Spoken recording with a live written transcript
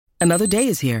Another day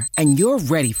is here, and you're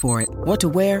ready for it. What to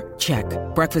wear? Check.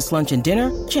 Breakfast, lunch, and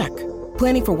dinner? Check.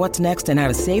 Planning for what's next and how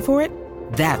to save for it?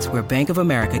 That's where Bank of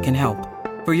America can help.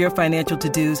 For your financial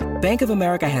to-dos, Bank of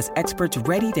America has experts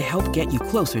ready to help get you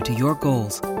closer to your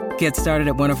goals. Get started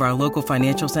at one of our local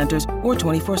financial centers or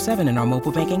 24/7 in our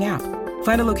mobile banking app.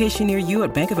 Find a location near you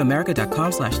at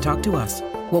bankofamerica.com/talktous.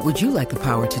 What would you like the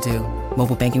power to do?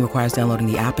 Mobile banking requires downloading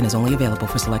the app and is only available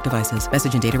for select devices.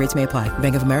 Message and data rates may apply.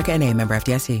 Bank of America N.A., member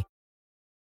FDIC.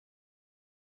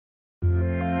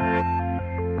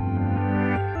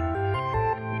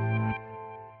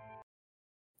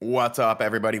 What's up,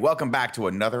 everybody? Welcome back to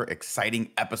another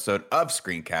exciting episode of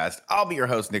Screencast. I'll be your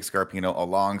host, Nick Scarpino,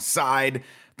 alongside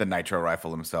the Nitro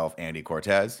Rifle himself, Andy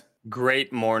Cortez.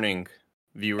 Great morning,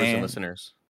 viewers and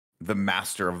listeners. The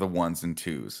master of the ones and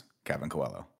twos, Kevin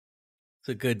Coelho. It's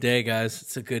a good day, guys.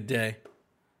 It's a good day.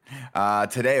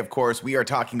 Today, of course, we are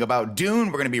talking about Dune.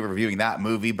 We're going to be reviewing that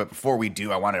movie. But before we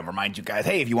do, I want to remind you guys,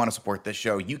 hey, if you want to support this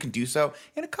show, you can do so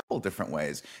in a couple different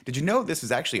ways. Did you know this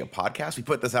is actually a podcast? We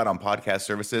put this out on podcast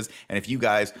services. And if you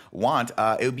guys want,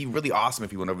 it would be really awesome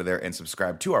if you went over there and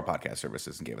subscribed to our podcast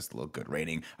services and gave us a little good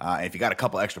rating. And if you got a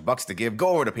couple extra bucks to give, go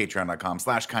over to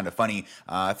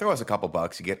patreon.com/kindafunny. Throw us a couple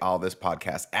bucks. You get all this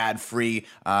podcast ad-free.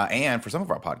 And for some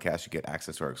of our podcasts, you get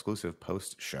access to our exclusive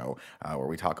post show where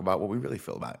we talk about what we really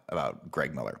feel about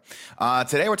Greg Miller.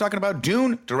 Today we're talking about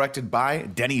Dune, directed by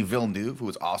Denis Villeneuve, who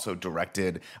has also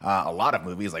directed a lot of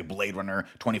movies like Blade Runner,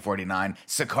 2049,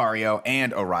 Sicario,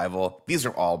 and Arrival. These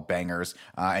are all bangers,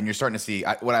 and you're starting to see,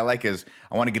 what I like is,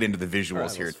 I want to get into the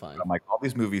visuals here. I'm like, all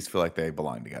these movies feel like they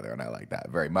belong together, and I like that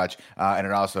very much. And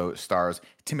it also stars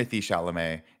Timothée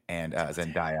Chalamet and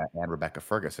Zendaya and Rebecca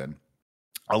Ferguson,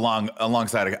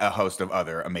 alongside a host of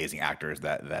other amazing actors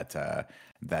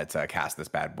that cast this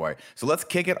bad boy. So let's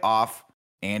kick it off.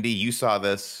 Andy, you saw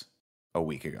this a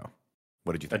week ago.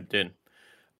 What did you think? I did.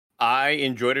 I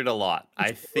enjoyed it a lot.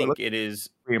 I think it is...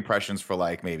 Three impressions for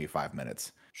like maybe 5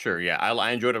 minutes. Sure, yeah.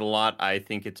 I enjoyed it a lot. I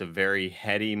think it's a very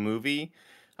heady movie.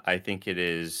 I think it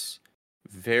is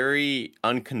very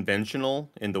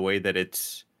unconventional in the way that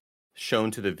it's shown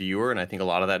to the viewer, and I think a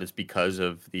lot of that is because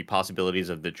of the possibilities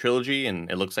of the trilogy, and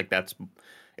it looks like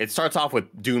it starts off with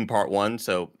Dune Part 1,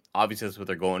 so obviously that's what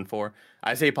they're going for.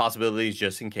 I say possibilities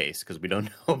just in case, because we don't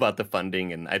know about the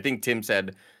funding, and I think Tim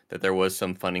said that there was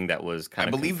some funding that was kind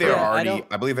of... I believe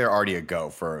they're already a go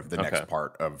for the next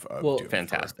part of Dune.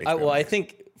 Fantastic. I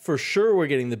think for sure we're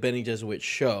getting the Bene Gesserit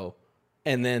show,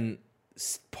 and then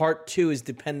part 2 is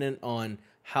dependent on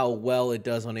how well it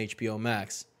does on HBO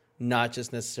Max, not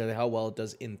just necessarily how well it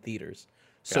does in theaters.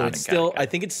 So I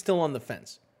think it's still on the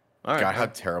fence. All right. God, how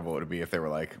terrible it would be if they were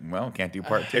like, well, can't do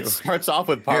part 2. It starts off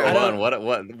with part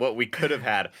 1. What we could have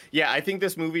had. Yeah, I think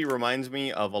this movie reminds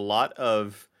me of a lot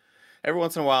of... Every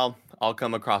once in a while, I'll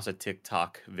come across a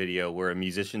TikTok video where a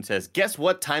musician says, guess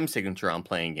what time signature I'm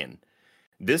playing in?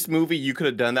 This movie, you could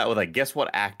have done that with like, guess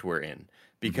what act we're in?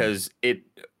 Because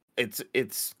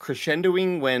it's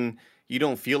crescendoing when you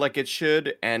don't feel like it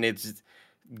should, and it's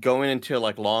going into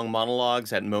like long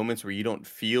monologues at moments where you don't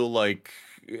feel like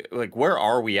where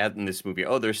are we at in this movie?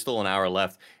 Oh, there's still an hour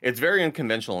left. It's very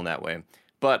unconventional in that way,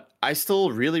 but I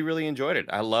still really, really enjoyed it.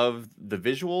 I love the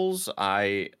visuals.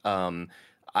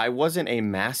 I wasn't a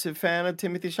massive fan of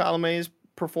Timothée Chalamet's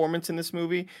performance in this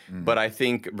movie, but I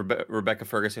think Rebecca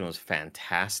Ferguson was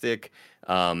fantastic.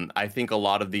 I think a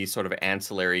lot of these sort of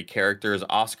ancillary characters,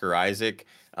 Oscar Isaac,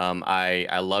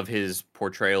 I love his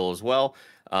portrayal as well.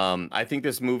 I think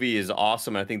this movie is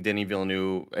awesome. I think Denis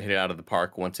Villeneuve hit it out of the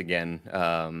park once again.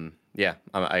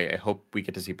 I hope we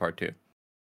get to see part 2.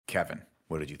 Kevin,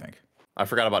 what did you think? I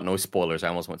forgot about no spoilers. I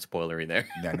almost went spoilery there.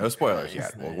 Yeah, no spoilers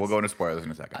yet. We'll go into spoilers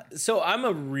in a second. So I'm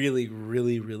a really,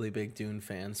 really, really big Dune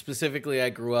fan. Specifically, I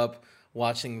grew up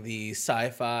watching the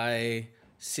sci-fi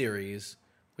series,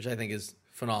 which I think is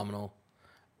phenomenal.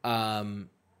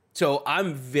 So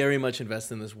I'm very much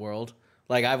invested in this world.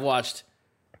 Like, I've watched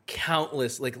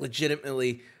countless, like,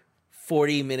 legitimately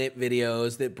 40-minute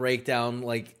videos that break down,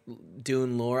 like,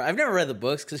 Dune lore. I've never read the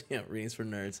books because, reading's for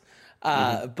nerds.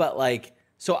 But, like...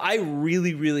 So I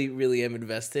really, really, really am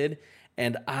invested,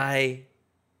 and I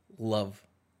love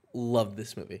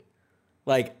this movie.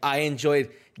 Like, I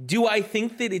enjoyed... Do I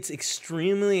think that it's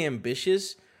extremely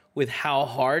ambitious with how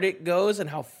hard it goes and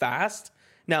how fast?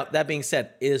 Now, that being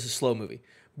said, it is a slow movie.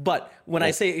 But when I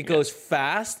say it goes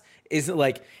fast, is it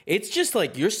like... It's just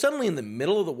like you're suddenly in the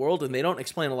middle of the world, and they don't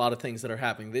explain a lot of things that are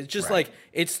happening. It's just like,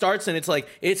 it starts, and it's like,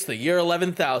 it's the year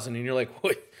 11,000, and you're like,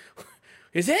 what?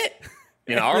 Is it?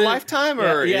 In our lifetime,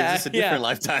 or is this a different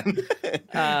lifetime?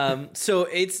 So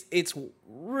it's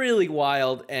really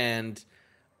wild, and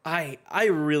I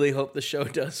really hope the show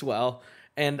does well,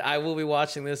 and I will be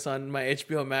watching this on my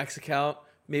HBO Max account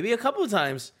maybe a couple of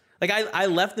times. Like I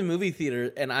left the movie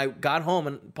theater and I got home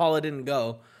and Paula didn't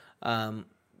go,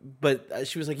 but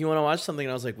she was like, "You want to watch something?"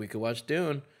 And I was like, "We could watch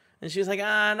Dune," and she was like,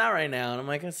 "Ah, not right now." And I'm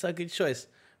like, "That's a good choice."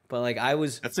 But like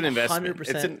that's an investment.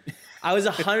 100%. I was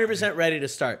 100% ready to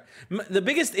start. The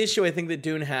biggest issue I think that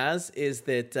Dune has is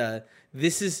that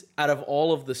this is out of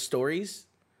all of the stories,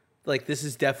 like this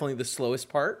is definitely the slowest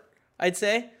part, I'd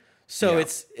say. So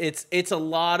it's a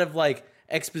lot of like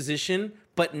exposition,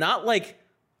 but not like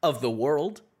of the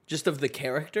world, just of the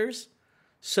characters.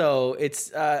 So it's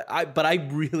but I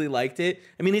really liked it.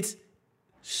 I mean, it's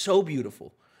so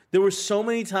beautiful. There were so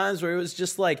many times where it was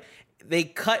just like they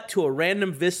cut to a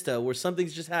random vista where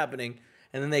something's just happening,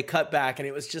 and then they cut back, and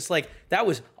it was just like that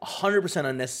was 100%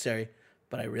 unnecessary,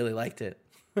 but I really liked it.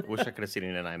 Wish I could have seen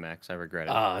it in IMAX. I regret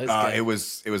it. It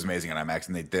was amazing on IMAX,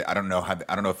 and they I don't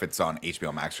know if it's on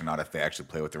HBO Max or not, if they actually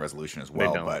play with the resolution as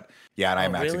well. But yeah,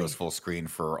 on IMAX really? it goes full screen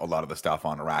for a lot of the stuff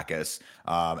on Arrakis,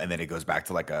 and then it goes back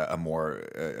to like a more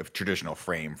traditional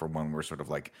frame for when we're sort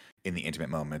of like in the intimate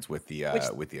moments with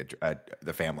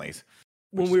the families.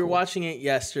 When we were watching it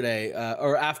yesterday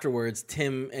or afterwards,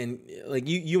 Tim and like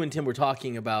you and Tim were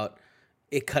talking about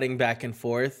it cutting back and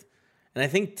forth. And I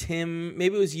think Tim,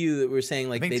 maybe it was you that were saying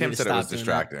like I think Tim said it was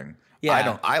distracting.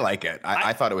 Yeah, I like it.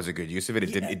 I thought it was a good use of it.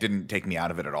 It didn't take me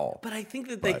out of it at all. But I think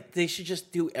that they should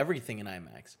just do everything in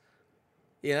IMAX.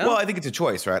 You know? Well, I think it's a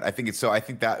choice, right? I think it's so. I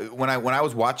think that when I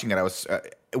was watching it, I was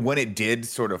when it did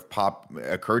sort of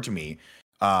occur to me.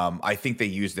 I think they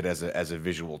used it as a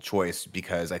visual choice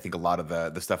because I think a lot of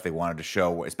the stuff they wanted to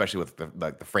show, especially with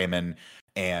the Fremen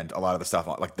and a lot of the stuff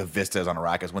like the vistas on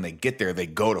Arrakis, when they get there, they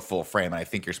go to full frame. And I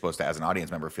think you're supposed to, as an audience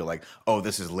member, feel like, oh,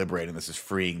 this is liberating, this is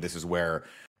freeing, this is where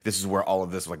all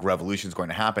of this like revolution is going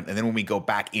to happen. And then when we go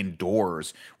back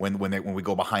indoors, when we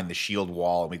go behind the shield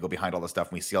wall and we go behind all the stuff,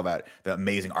 and we see all the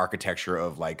amazing architecture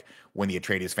of like when the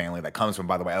Atreides family that comes from.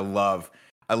 By the way, I love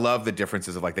the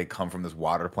differences of like they come from this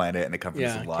water planet and they come from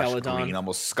this lush Caledon. green,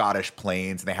 almost Scottish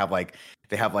plains, and they have like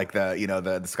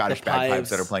the Scottish bagpipes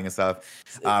that are playing and stuff.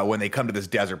 When they come to this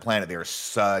desert planet, they are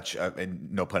such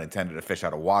and no pun intended, a fish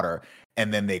out of water.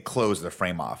 And then they close the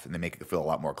frame off and they make it feel a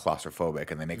lot more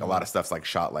claustrophobic. And they make a lot of stuff like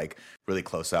shot like really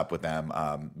close up with them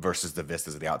versus the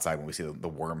vistas of the outside when we see the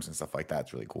worms and stuff like that.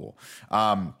 It's really cool.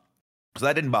 So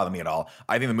that didn't bother me at all.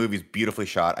 I think the movie's beautifully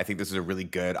shot. I think this is a really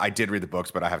good. I did read the books,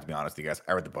 but I have to be honest with you guys.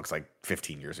 I read the books like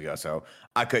 15 years ago, so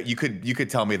you could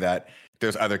tell me that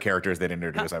there's other characters they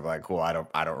introduced. I'm like, cool. I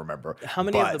don't remember. How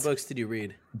many of the books did you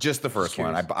read? Just the first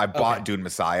one. I bought Dune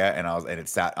Messiah, and it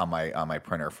sat on my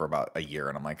printer for about a year,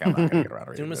 and I'm like, I'm not gonna get around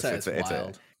to reading Dune this. Messiah is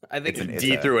wild. I think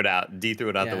D threw it out. D threw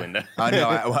it out the window.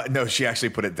 No, she actually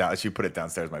put it down. She put it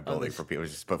downstairs in my building for people. It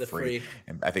was just put free,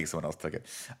 and I think someone else took it.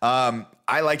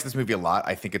 I liked this movie a lot.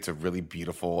 I think it's a really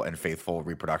beautiful and faithful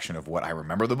reproduction of what I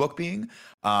remember the book being.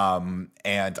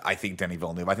 And I think Denis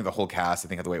Villeneuve. I think the whole cast. I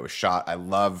think the way it was shot. I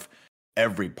love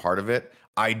every part of it.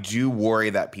 I do worry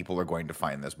that people are going to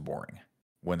find this boring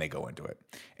when they go into it.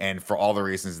 And for all the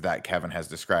reasons that Kevin has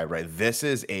described, right? This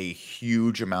is a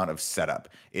huge amount of setup.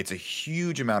 It's a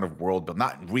huge amount of world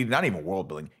building, not even world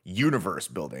building, universe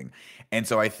building. And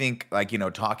so I think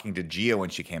talking to Gia when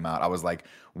she came out, I was like,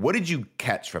 what did you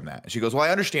catch from that? And she goes, well, I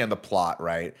understand the plot,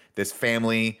 right? This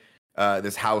family,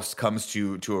 this house comes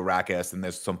to Arrakis and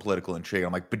there's some political intrigue.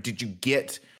 I'm like, but did you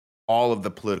get all of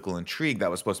the political intrigue that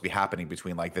was supposed to be happening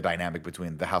between like the dynamic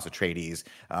between the House Atreides,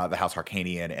 the House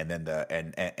Harkanian, and then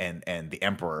the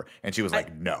Emperor? And she was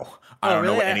like, no, I don't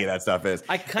know what any of that stuff is.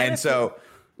 I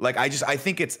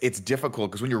think it's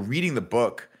difficult because when you're reading the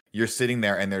book, you're sitting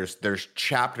there and there's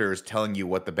chapters telling you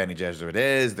what the Bene Gesserit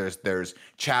is. There's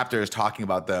chapters talking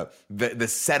about the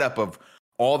setup of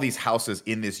all these houses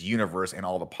in this universe and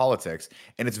all the politics.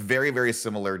 And it's very, very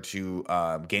similar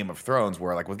to Game of Thrones,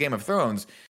 where like with Game of Thrones,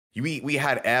 we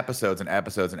had episodes and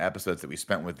episodes and episodes that we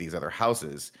spent with these other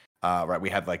houses, right? We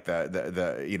had like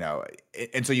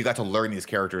and so you got to learn these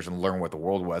characters and learn what the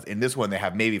world was. In this one, they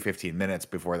have maybe 15 minutes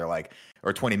before they're like,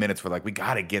 or 20 minutes for like, we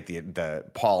got to get the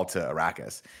Paul to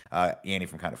Arrakis. Annie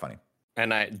from Kind of Funny.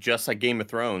 And just like Game of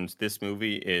Thrones, this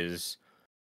movie is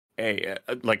I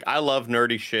love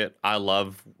nerdy shit. I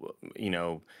love,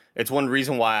 it's one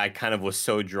reason why I kind of was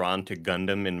so drawn to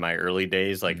Gundam in my early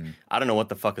days. Like, I don't know what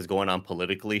the fuck is going on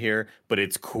politically here, but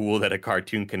it's cool that a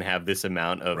cartoon can have this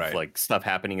amount of like stuff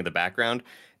happening in the background.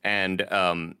 And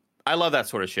I love that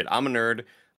sort of shit. I'm a nerd.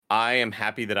 I am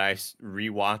happy that I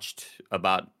rewatched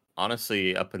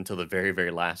honestly up until the very,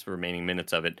 very last remaining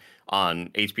minutes of it on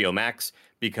HBO Max,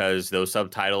 because those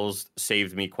subtitles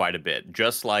saved me quite a bit.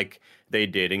 Just like they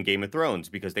did in Game of Thrones,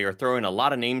 because they are throwing a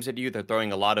lot of names at you. They're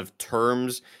throwing a lot of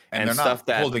terms and they're stuff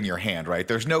not holding your hand, right?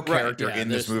 There's no character in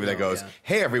this movie that goes,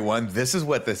 "Hey, everyone, this is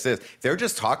what this is." They're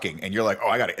just talking, and you're like, "Oh,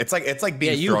 I got it." It's like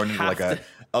being thrown into like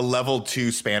a level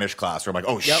 2 Spanish class where I'm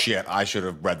like, "Oh shit, I should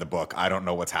have read the book. I don't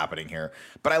know what's happening here."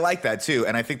 But I like that too,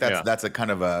 and I think that's a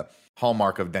kind of a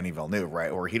hallmark of Denis Villeneuve,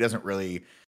 right? Where he doesn't really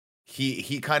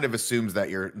he kind of assumes that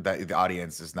the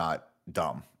audience is not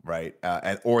dumb, right?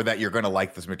 Or that you're going to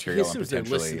like this material and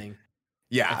potentially,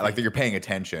 like that you're paying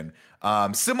attention.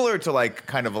 Similar to like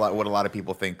kind of what a lot of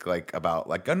people think like about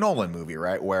like a Nolan movie,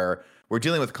 right? Where we're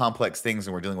dealing with complex things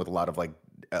and we're dealing with a lot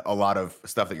of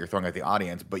stuff that you're throwing at the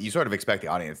audience, but you sort of expect the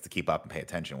audience to keep up and pay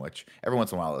attention, which every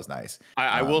once in a while is nice.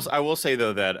 I will say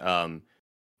though that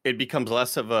it becomes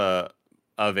less of a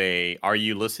are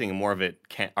you listening and more of it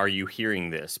are you hearing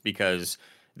this, because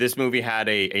this movie had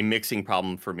a mixing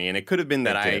problem for me, and it could have been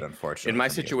that in my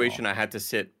situation, I had to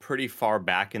sit pretty far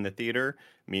back in the theater,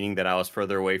 meaning that I was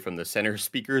further away from the center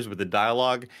speakers with the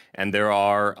dialogue, and there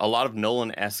are a lot of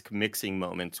Nolan-esque mixing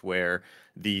moments where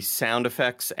the sound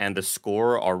effects and the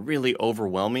score are really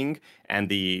overwhelming, and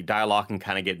the dialogue can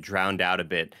kind of get drowned out a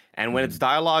bit. And when it's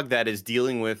dialogue that is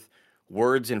dealing with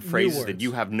words and phrases that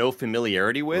you have no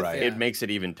familiarity with, it makes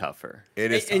it even tougher.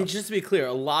 It is tough. And just to be clear,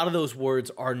 a lot of those words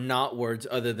are not words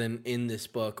other than in this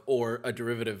book or a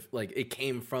derivative, like it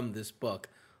came from this book,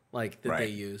 like that they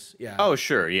use. Yeah. Oh,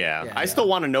 sure. Yeah. I still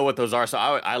want to know what those are. So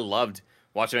I loved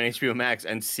watching on HBO Max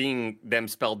and seeing them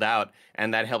spelled out,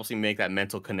 and that helps me make that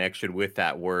mental connection with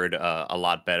that word a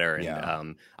lot better.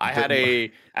 And I had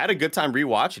a good time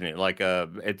rewatching it. Like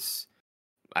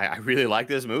I really like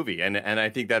this movie, and I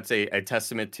think that's a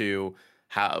testament to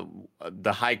how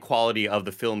the high quality of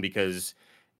the film, because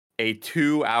a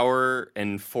 2 hour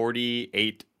and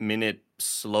 48-minute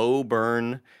slow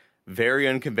burn, very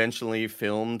unconventionally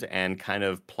filmed and kind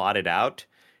of plotted out.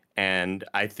 And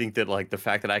I think that like the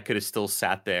fact that I could have still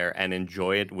sat there and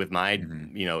enjoy it with my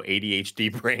ADHD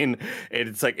brain,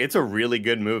 it's a really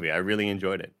good movie. I really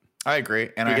enjoyed it. I agree,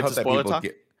 and I hope that people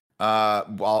get.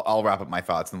 I'll wrap up my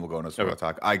thoughts and we'll go into spoiler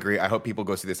talk. I agree. I hope people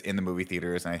go see this in the movie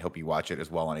theaters, and I hope you watch it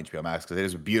as well on HBO Max, because it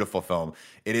is a beautiful film.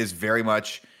 It is very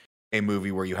much a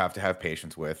movie where you have to have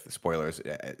patience with. Spoilers.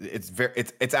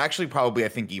 It's actually probably, I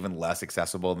think, even less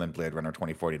accessible than Blade Runner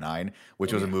 2049,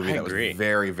 which was a movie that was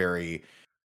very, very,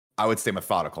 I would say,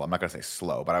 methodical. I'm not going to say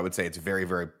slow, but I would say it's very,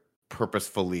 very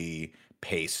purposefully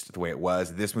paced the way it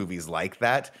was. This movie is like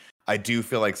that. I do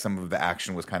feel like some of the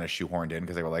action was kind of shoehorned in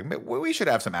because they were like, we should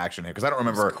have some action here. Because I don't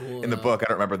remember in the book, I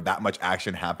don't remember that much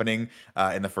action happening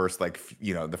in the first,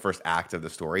 the first act of the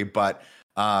story. But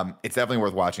it's definitely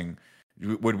worth watching.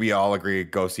 Would we all agree?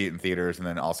 Go see it in theaters and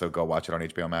then also go watch it on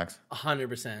HBO Max?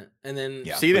 100%. And then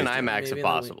see it in IMAX if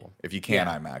possible. If you can,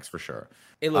 IMAX for sure.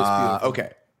 It looks beautiful.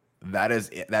 Okay. That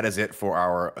is it for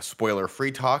our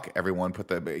spoiler-free talk. Everyone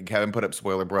Kevin, put up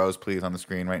Spoiler Bros, please, on the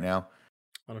screen right now.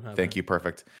 I don't have Thank you.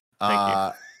 Perfect. Thank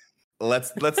you.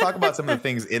 Let's talk about some of the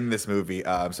things in this movie.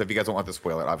 So if you guys don't want to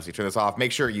spoil it, obviously turn this off.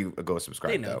 Make sure you go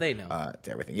subscribe. They know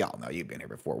to everything. Y'all know you've been here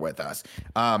before with us.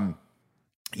 I'm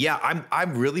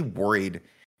really worried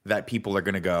that people are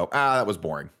gonna go, that was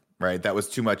boring, right? That was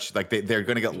too much. Like they're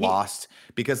gonna get lost,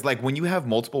 because like when you have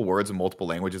multiple words and multiple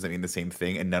languages that mean the same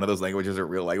thing, and none of those languages are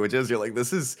real languages, you're like,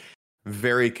 this is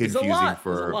very confusing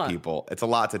for people. It's a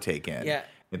lot to take in. Yeah,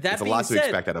 it's a lot to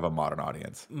expect out of a modern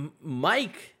audience.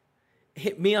 Mike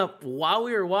hit me up while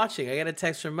we were watching. I got a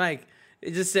text from Mike.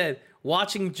 It just said,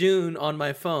 watching Dune on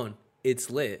my phone. It's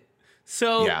lit.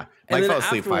 So yeah, Mike fell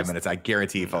asleep 5 minutes. I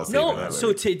guarantee he fell asleep. No,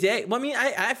 so today, well, I mean,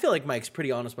 I feel like Mike's pretty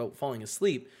honest about falling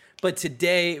asleep. But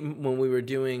today, when we were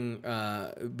doing,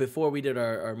 before we did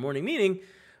our morning meeting,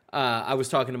 I was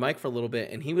talking to Mike for a little bit,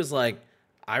 and he was like,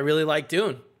 I really like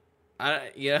Dune.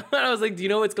 And I was like, do you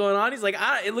know what's going on? He's like,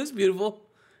 it looks beautiful.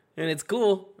 And it's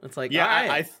cool. It's like, all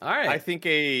right. I think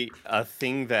a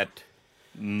thing that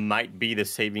might be the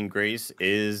saving grace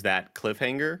is that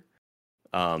cliffhanger.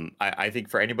 I think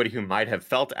for anybody who might have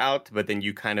felt out, but then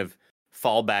you kind of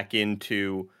fall back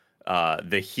into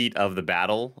the heat of the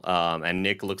battle. And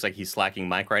Nick looks like he's slacking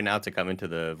Mike right now to come into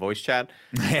the voice chat.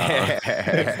 Yeah,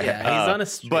 he's on a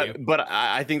stream. But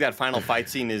I think that final fight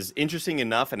scene is interesting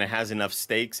enough, and it has enough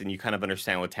stakes, and you kind of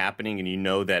understand what's happening, and you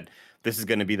know that this is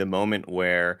going to be the moment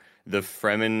where the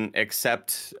Fremen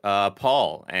accept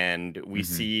Paul, and we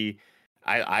see.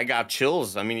 I got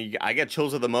chills. I mean, I get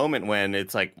chills of the moment when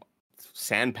it's like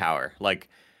sand power, like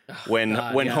when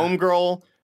Homegirl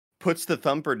puts the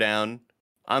thumper down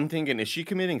I'm thinking, is she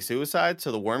committing suicide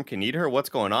so the worm can eat her? What's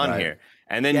going on here?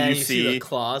 And then Yeah, you and you see the see,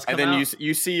 claws and come then out.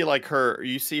 you see like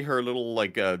you see her little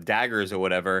like daggers or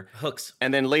whatever. Hooks.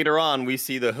 And then later on, we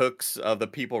see the hooks of the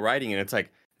people riding, and it's like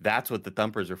that's what the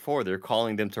thumpers are for. They're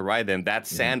calling them to ride them. That's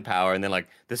sand power, and then like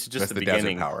this is just That's the the desert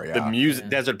beginning. power, The yeah. music,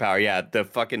 desert power, yeah. The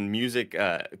fucking music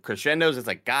crescendos. It's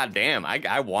like, god damn,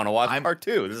 I want to watch part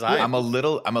 2. This is hype. I'm a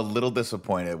little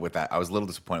disappointed with that. I was a little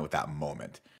disappointed with that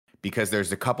moment because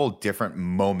there's a couple different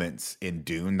moments in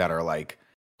Dune that are like,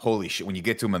 holy shit. When you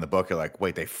get to them in the book, you're like,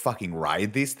 wait, they fucking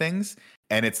ride these things,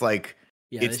 and it's like,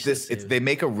 Yeah, they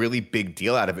make a really big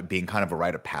deal out of it being kind of a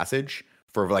rite of passage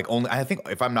for like only, I think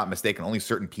if I'm not mistaken, only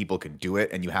certain people can do it,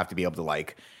 and you have to be able to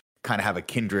like kind of have a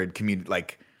kindred community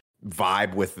like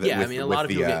vibe with the I mean, a lot of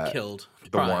people get killed.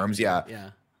 the worms, yeah. Yeah.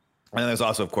 And then there's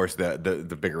also, of course, the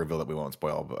bigger reveal that we won't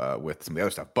spoil with some of the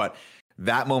other stuff. But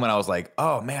that moment, I was like,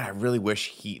 oh man, I really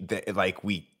wish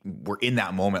we were in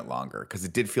that moment longer, because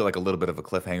it did feel like a little bit of a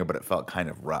cliffhanger, but it felt kind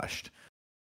of rushed.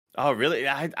 Oh really?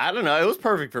 I don't know. It was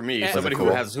perfect for me. Yeah. Somebody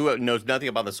Was it who knows nothing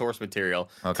about the source material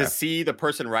Okay. to see the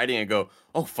person writing and go,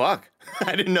 "Oh fuck,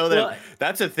 I didn't know that." Well,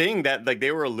 that's a thing that like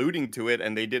they were alluding to it,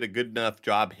 and they did a good enough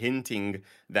job hinting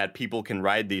that people can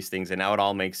ride these things, and now it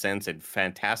all makes sense. And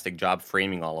fantastic job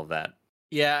framing all of that.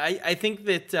 Yeah, I think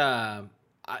that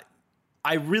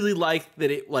I really like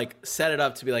that it like set it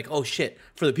up to be like, oh shit,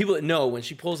 for the people that know, when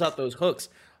she pulls out those hooks,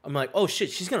 I'm like, oh shit,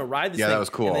 she's gonna ride this Yeah, thing. that was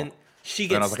cool. And then she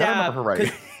And I gets was like, I stabbed. remember her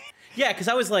riding. Yeah, because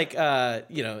I was like,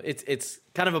 it's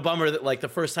kind of a bummer that like the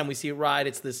first time we see it ride,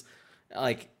 it's this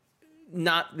like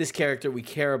not this character we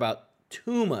care about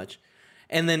too much,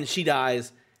 and then she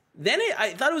dies. Then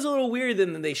I thought it was a little weird.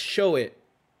 Then they show it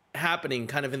happening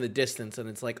kind of in the distance, and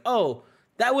it's like, oh,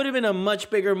 that would have been a much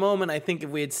bigger moment, I think, if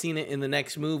we had seen it in the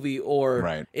next movie, or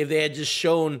Right. if they had just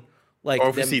shown like Or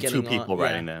if we them see two getting people on.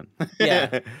 riding them.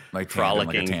 Yeah. Like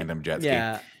Frolicking. a tandem jet ski.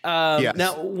 Yeah. Yes.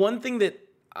 Now, one thing that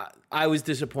I was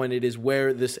disappointed is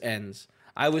where this ends.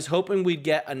 I was hoping we'd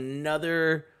get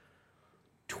another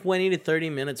 20 to 30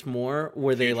 minutes more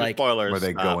where they Future like spoilers. Where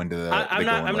they go into the I'm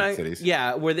not cities.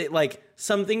 yeah, where they like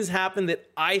some things happen that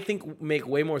I think make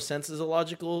way more sense as a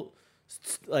logical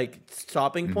like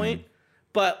stopping Mm-hmm. point.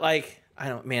 But like I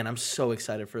don't, man, I'm so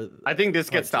excited for. I think this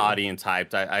gets the two. audience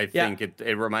hyped. I Yeah. think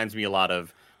it reminds me a lot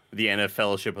of the end of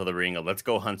Fellowship of the Ring. Of let's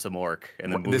go hunt some orc,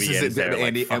 and the movie This is ends it, there.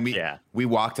 Andy, Like, fuck and yeah. we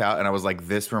walked out, and I was like,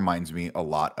 this reminds me a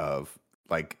lot of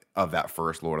that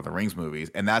first Lord of the Rings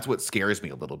movies, and that's what scares me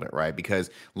a little bit, right? Because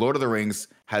Lord of the Rings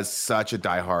has such a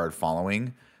diehard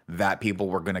following that people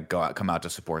were going to come out to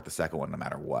support the second one no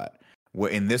matter what.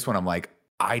 In this one, I'm like,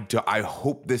 I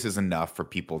hope this is enough for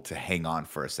people to hang on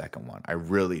for a second one. I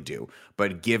really do.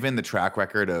 But given the track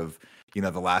record of, the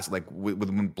last,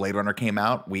 when Blade Runner came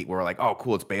out, we were like, oh,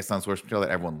 cool, it's based on source material that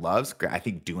everyone loves. I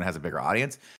think Dune has a bigger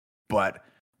audience. But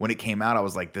when it came out, I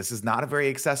was like, this is not a very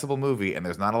accessible movie, and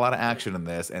there's not a lot of action in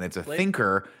this, and it's a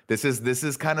thinker. This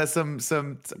is kind of it's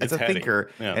a heady.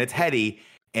 thinker, Yeah. and it's heady,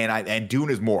 and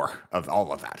Dune is more of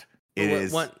all of that. It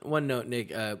is. One note,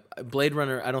 Nick. Blade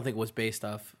Runner, I don't think was based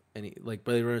off any. Like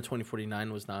Blade Runner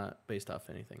 2049 was not based off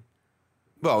anything.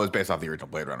 Well, it was based off the original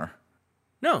Blade Runner.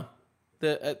 No,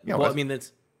 Yeah, well, I mean that's.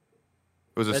 It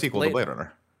was a That's sequel to Blade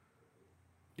Runner.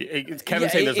 Kevin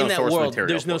saying there's in no that source world, material.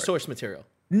 there's no for it. source material.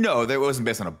 No, that wasn't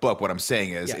based on a book. What I'm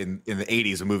saying is, Yeah. in the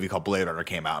 80s, a movie called Blade Runner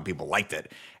came out and people liked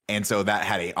it, and so that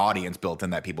had an audience built in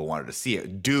that people wanted to see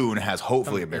it. Dune has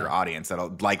hopefully a bigger audience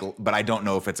that'll like, but I don't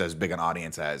know if it's as big an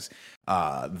audience as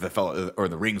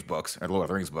the Rings books or the Lord of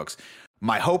the Rings books.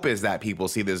 My hope is that people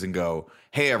see this and go,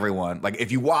 "Hey, everyone! Like,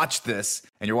 if you watch this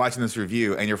and you're watching this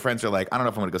review, and your friends are like, I don't know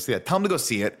if I'm going to go see it. Tell them to go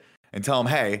see it, and tell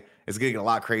them, hey, it's going to get a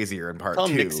lot crazier in part Tell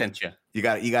 2. him Nick sent you. You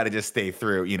got to just stay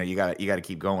through. You got to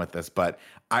keep going with this. But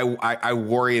I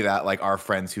worry that like our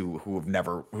friends who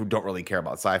don't really care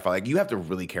about sci-fi, like you have to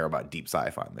really care about deep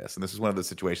sci-fi on this. And this is one of the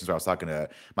situations where I was talking to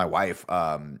my wife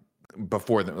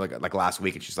before like last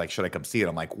week, and she's like, "Should I come see it?"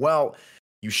 I'm like, "Well,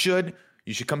 you should."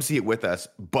 You should come see it with us,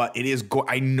 but it is.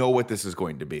 I know what this is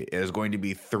going to be. It is going to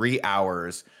be 3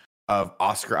 hours of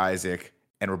Oscar Isaac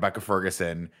and Rebecca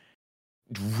Ferguson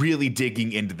really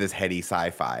digging into this heady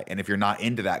sci-fi. And if you're not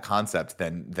into that concept,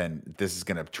 then this is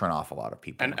going to turn off a lot of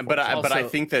people. But I Also-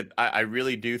 think that I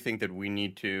really do think that we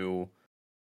need to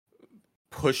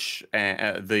push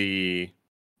the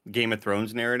Game of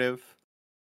Thrones narrative.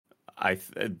 I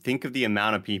think of the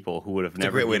amount of people who would have a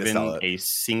never great way to given sell it. a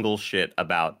single shit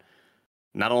about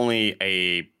not only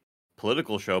a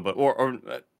political show, but or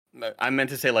I meant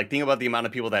to say, like, think about the amount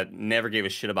of people that never gave a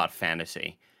shit about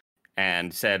fantasy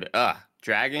and said,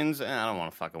 dragons, I don't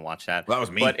want to fucking watch that. Well, that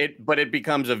was me. But it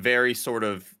becomes a very sort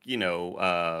of,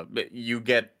 you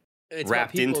get It's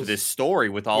wrapped about into people's- this story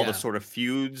with all the Yeah. sort of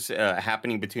feuds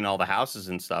happening between all the houses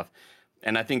and stuff.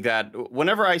 And I think that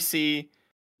whenever I see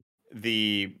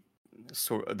the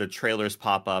trailers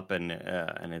pop up and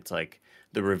it's like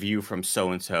the review from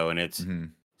so and so, and it's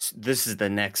this is the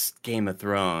next Game of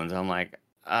Thrones, I'm like,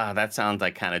 that sounds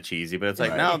like kind of cheesy, but it's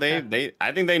like, no, they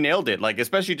I think they nailed it. Like,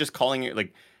 especially just calling it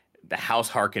like the House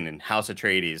Harkonnen, House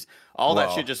Atreides, all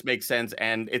that shit just makes sense.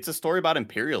 And it's a story about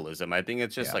imperialism. I think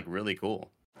it's just like really cool.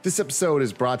 This episode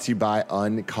is brought to you by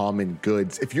Uncommon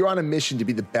Goods. If you're on a mission to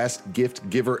be the best gift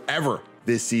giver ever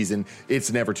this season,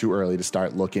 it's never too early to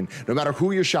start looking. No matter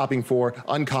who you're shopping for,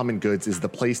 Uncommon Goods is the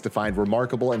place to find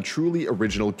remarkable and truly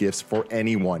original gifts for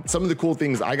anyone. Some of the cool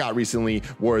things I got recently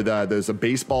were there's a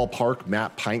baseball park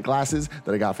map pint glasses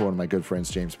that I got for one of my good friends,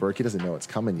 James Burke. He doesn't know it's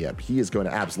coming yet, but he is going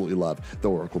to absolutely love the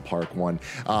Oracle Park one.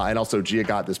 And also Gia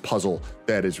got this puzzle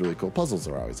that is really cool. Puzzles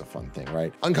are always a fun thing,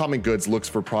 right? Uncommon Goods looks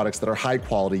for products that are high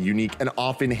quality, unique, and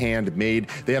often handmade.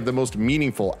 They have the most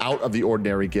meaningful, out of the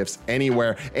ordinary gifts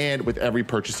anywhere. And with every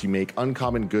purchase you make,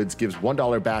 Uncommon Goods gives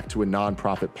 $1 back to a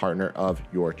nonprofit partner of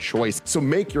your choice. So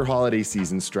make your holiday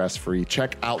season stress-free.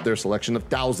 Check out their selection of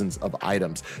thousands of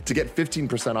items. To get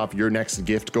 15% off your next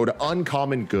gift, go to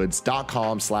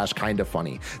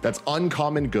uncommongoods.com/kindafunny. That's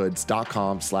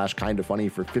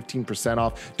uncommongoods.com/kindafunny for 15%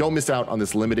 off. Don't miss out on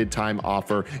this limited time offer.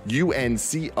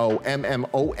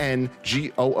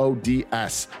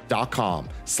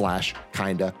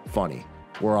 uncommongoods.com/kindafunny.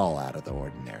 We're all out of the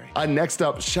ordinary. Next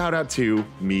up, shout out to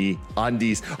Me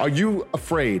Undies. Are you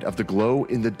afraid of the glow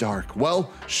in the dark? Well,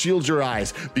 shield your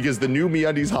eyes because the new Me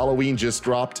Undies Halloween just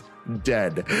dropped.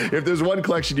 Dead. If there's one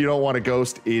collection you don't want to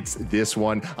ghost, it's this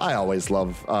one. I always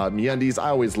love MeUndies. I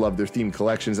always love their themed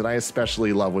collections, and I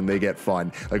especially love when they get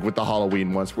fun, like with the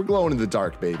Halloween ones. We're glowing in the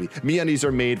dark, baby. MeUndies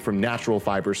are made from natural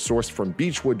fibers sourced from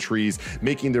beechwood trees,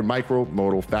 making their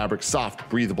micro-modal fabric soft,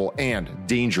 breathable, and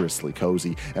dangerously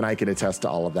cozy. And I can attest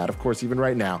to all of that. Of course, even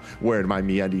right now, wearing my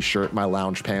MeUndies shirt, my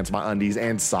lounge pants, my undies,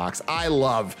 and socks. I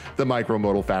love the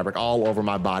micro-modal fabric all over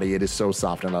my body. It is so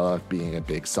soft, and I love being a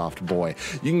big, soft boy.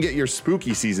 You can get your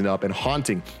spooky season up and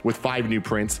haunting with 5 new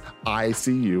prints: I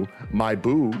See You, My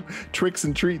Boo, Tricks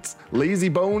and Treats, Lazy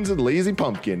Bones, and Lazy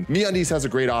Pumpkin. MeUndies has a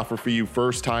great offer for you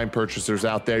first-time purchasers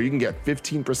out there. You can get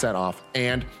 15% off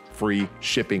and free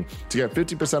shipping. To get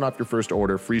 50% off your first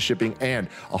order, free shipping, and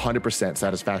 100%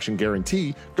 satisfaction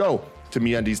guarantee, go to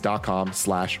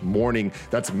MeUndies.com/morning.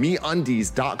 That's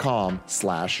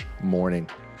MeUndies.com/morning.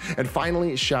 And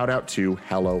finally, shout out to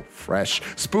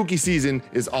HelloFresh. Spooky season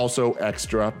is also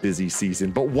extra busy season,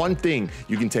 but one thing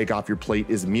you can take off your plate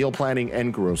is meal planning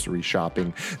and grocery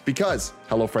shopping, because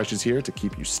HelloFresh is here to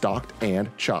keep you stocked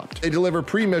and chopped. They deliver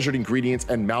pre-measured ingredients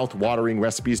and mouth-watering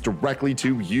recipes directly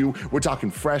to you. We're talking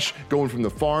fresh, going from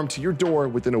the farm to your door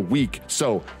within a week,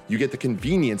 so you get the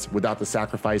convenience without the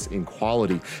sacrifice in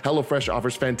quality. HelloFresh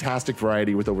offers fantastic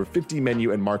variety with over 50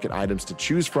 menu and market items to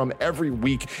choose from every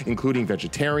week, including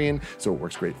vegetarian, so it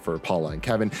works great for Paula and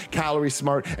Kevin, calorie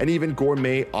smart, and even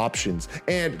gourmet options.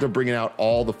 And they're bringing out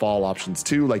all the fall options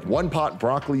too, like one pot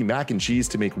broccoli mac and cheese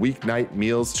to make weeknight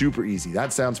meals super easy.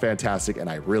 That sounds fantastic, and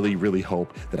I really, really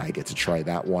hope that I get to try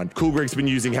that one. Cool Greg's been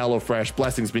using HelloFresh.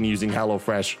 Blessing's been using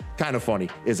HelloFresh. Kind of Funny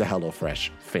is a HelloFresh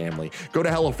family. Go to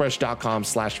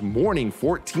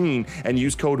HelloFresh.com/morning14 and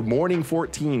use code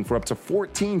morning14 for up to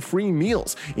 14 free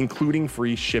meals, including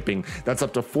free shipping. That's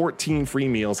up to 14 free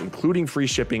meals, including free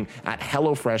shipping at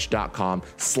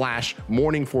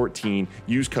HelloFresh.com/morning14.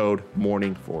 Use code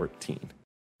morning14.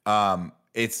 And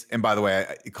by the way,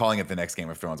 calling it the next Game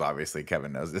of Thrones, obviously,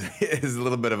 Kevin knows, is a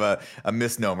little bit of a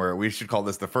misnomer. We should call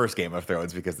this the first Game of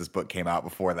Thrones because this book came out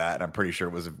before that, and I'm pretty sure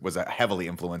it was a heavily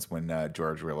influenced when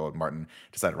George R. R. Martin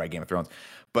decided to write Game of Thrones.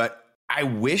 But I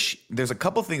wish there's a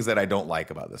couple things that I don't like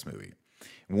about this movie.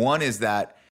 One is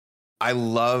that I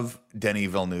love Denis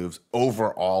Villeneuve's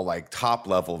overall like top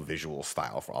level visual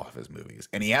style for all of his movies.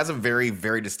 And he has a very,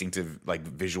 very distinctive like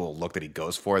visual look that he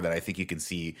goes for that I think you can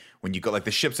see when you go, like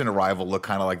the ships in Arrival look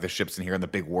kind of like the ships in here and the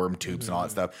big worm tubes and all that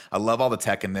stuff. I love all the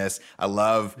tech in this. I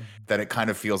love that it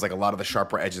kind of feels like a lot of the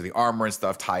sharper edges of the armor and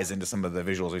stuff ties into some of the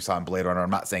visuals we saw in Blade Runner.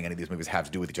 I'm not saying any of these movies have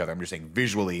to do with each other. I'm just saying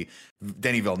visually,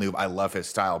 Denis Villeneuve, I love his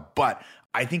style, but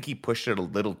I think he pushed it a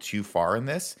little too far in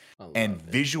this. And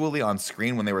visually on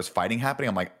screen, when there was fighting happening,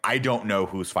 I'm like, I don't know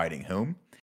who's fighting whom.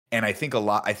 And I think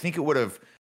it would have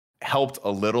helped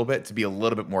a little bit to be a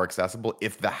little bit more accessible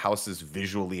if the houses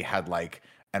visually had like,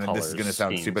 and colors, this is going to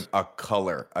sound stupid, a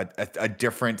color, a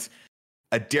different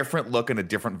look and a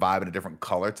different vibe and a different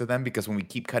color to them. Because when we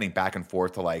keep cutting back and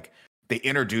forth to like, they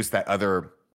introduce that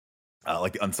other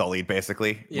like the Unsullied,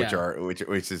 basically, Yeah.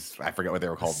 which is I forget what they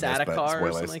were called. in this, but Sardaukar or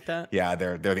spoilers. something like that. Yeah,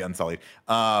 they're the Unsullied.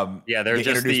 Yeah, they're They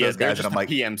just introduced the those they're guys, just and I'm the like,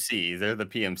 PMCs. They're the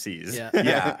PMCs. Yeah.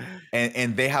 yeah,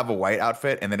 and they have a white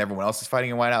outfit, and then everyone else is fighting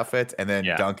in white outfits, and then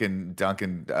Yeah.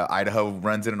 Duncan Idaho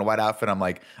runs in a white outfit. I'm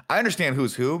like, I understand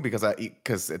who's who because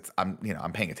I'm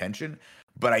paying attention.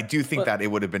 But I do think that it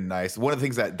would have been nice. One of the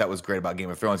things that was great about Game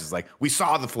of Thrones is like we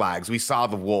saw the flags, we saw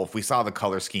the wolf, we saw the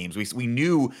color schemes. We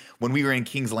knew when we were in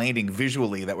King's Landing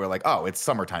visually that we're like, oh, it's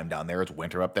summertime down there, it's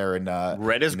winter up there, and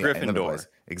Red as Gryffindor.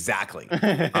 Exactly.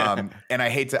 And I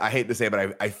hate to say it,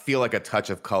 but I feel like a touch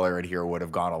of color in here would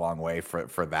have gone a long way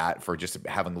for that, for just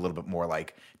having a little bit more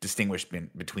like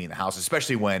distinguishment between the houses,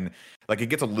 especially when like it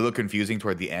gets a little confusing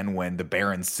toward the end when the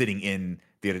Baron's sitting in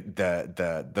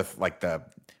the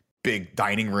big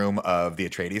dining room of the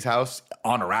Atreides house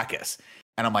on Arrakis.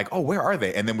 And I'm like, oh, where are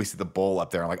they? And then we see the bowl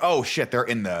up there. I'm like, oh shit, they're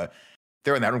in that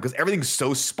room because everything's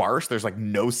so sparse. There's like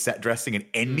no set dressing in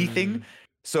anything.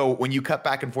 So when you cut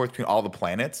back and forth between all the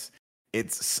planets,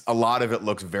 it's a lot of it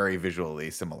looks very visually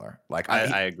similar. Like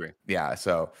I agree. Yeah.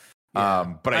 So,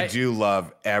 but I do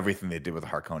love everything they did with the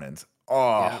Harkonnens.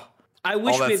 Oh, Yeah. I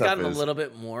wish that we had stuff gotten is- a little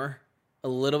bit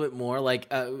more.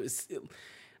 Like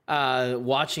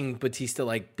watching Batista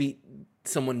like beat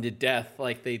someone to death,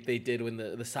 like they did when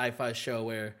the sci-fi show,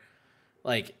 where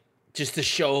like just to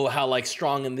show how like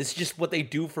strong and this is just what they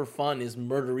do for fun is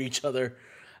murder each other.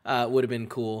 Would have been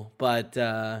cool, but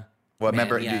well,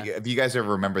 remember, if you guys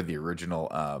ever remember the original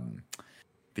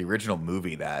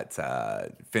movie that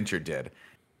Fincher did,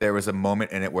 there was a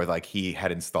moment in it where like he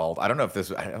had installed, I don't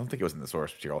think it was in the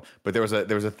source material, but there was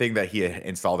a thing that he had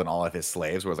installed in all of his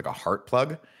slaves where it was like a heart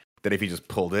plug that if you just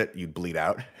pulled it, you'd bleed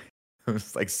out. It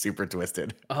was like super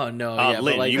twisted. Oh no, yeah, Lynch,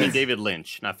 but like you mean David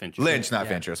Lynch, not Fincher. Lynch, not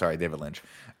Fincher. Sorry, David Lynch.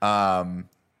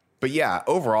 But yeah,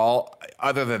 overall,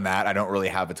 other than that, I don't really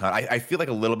have a ton. I feel like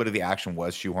a little bit of the action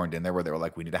was shoehorned in there where they were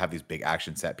like, we need to have these big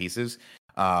action set pieces.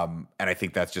 And I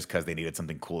think that's just because they needed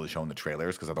something cool to show in the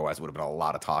trailers, because otherwise it would have been a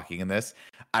lot of talking in this.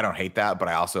 I don't hate that, but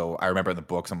I remember in the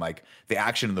books, I'm like, the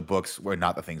action in the books were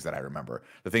not the things that I remember.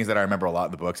 The things that I remember a lot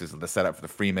in the books is the setup for the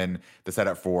Freeman, the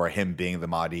setup for him being the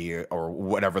Mahdi or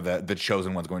whatever the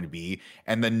chosen one's going to be,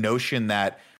 and the notion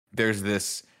that there's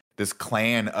this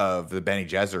clan of the Bene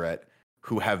Gesserit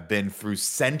who have been through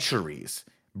centuries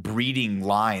breeding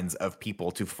lines of people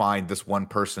to find this one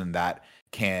person that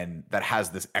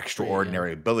has this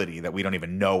extraordinary ability that we don't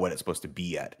even know what it's supposed to be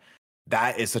yet.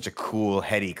 That is such a cool,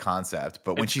 heady concept.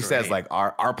 But when she says like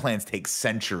our plans take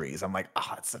centuries, I'm like,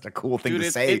 it's such a cool thing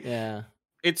to say.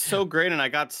 It's so great, and I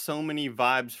got so many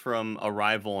vibes from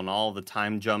Arrival and all the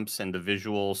time jumps and the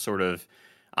visual sort of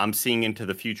I'm seeing into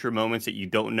the future moments that you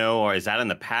don't know, or is that in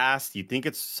the past? You think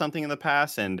it's something in the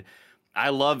past, and I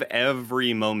love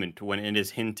every moment when it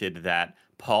is hinted that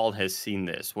Paul has seen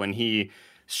this. When he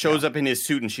shows up in his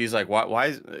suit and she's like,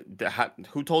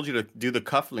 who told you to do the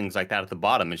cufflinks like that at the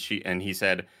bottom? And he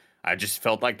said, I just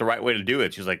felt like the right way to do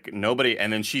it. She's like, nobody.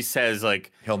 And then she says,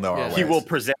 like, he'll know our ways. He will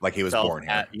present like he was born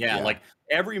here. Like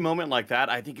every moment like that,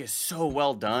 I think is so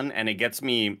well done. And it just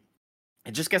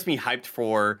gets me hyped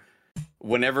for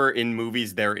whenever in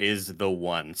movies there is the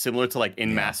one, similar to like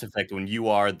in Mass Effect when you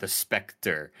are the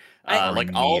Spectre. Like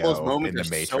all those moments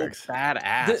are so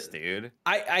badass, dude.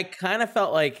 I kind of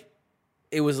felt like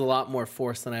it was a lot more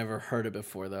forced than I ever heard it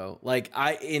before, though. Like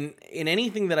in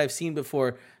anything that I've seen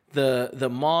before, the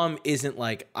mom isn't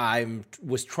like I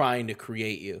was trying to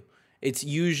create you. It's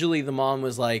usually the mom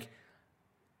was like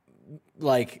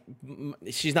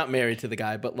she's not married to the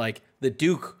guy, but like the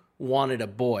Duke wanted a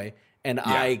boy. And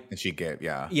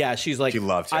she's like, she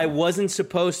loved him. I wasn't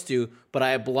supposed to, but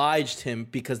I obliged him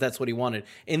because that's what he wanted.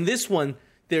 In this one,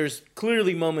 there's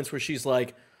clearly moments where she's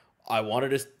like, I wanted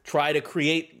to try to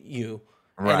create you.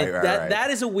 Right, that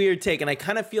is a weird take. And I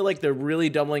kind of feel like they're really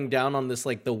doubling down on this,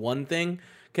 like the one thing.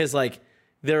 Because like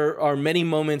there are many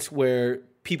moments where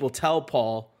people tell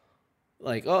Paul,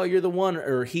 like, oh, you're the one.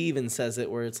 Or he even says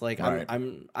it where it's like, I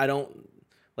don't.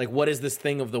 Like, what is this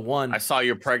thing of the one? I saw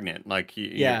you're pregnant. Like,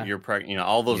 you're pregnant. You know,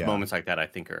 all those moments like that, I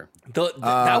think are...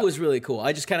 that was really cool.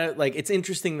 I just kind of, like, it's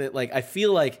interesting that, like, I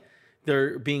feel like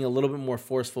they're being a little bit more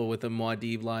forceful with the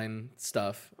Muad'Dib line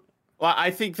stuff. Well, I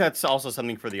think that's also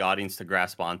something for the audience to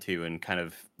grasp onto and kind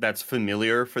of... That's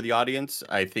familiar for the audience.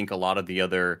 I think a lot of the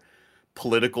other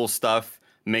political stuff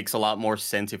makes a lot more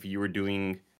sense if you were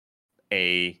doing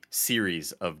a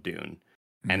series of Dune.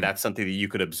 And that's something that you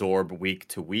could absorb week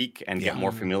to week and get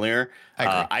more familiar.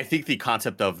 I think the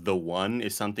concept of the one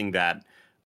is something that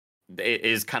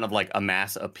is kind of like a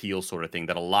mass appeal sort of thing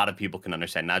that a lot of people can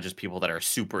understand, not just people that are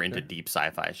super into deep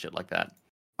sci-fi shit like that.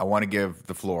 I want to give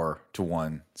the floor to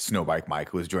one Snowbike Mike,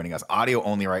 who is joining us audio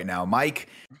only right now. Mike,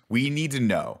 we need to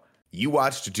know. You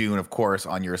watched Dune, of course,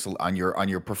 on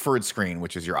your preferred screen,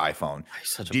 which is your iPhone.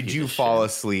 Did you fall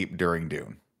asleep during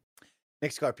Dune?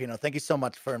 Nick Scarpino, thank you so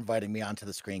much for inviting me onto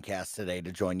the screencast today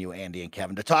to join you, Andy and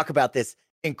Kevin, to talk about this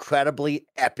incredibly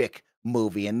epic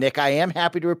movie. And Nick, I am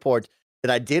happy to report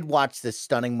that I did watch this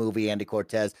stunning movie, Andy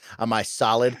Cortez, on my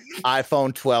solid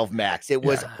iPhone 12 Max. It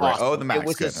was awesome. Oh, the Max. It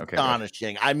was good.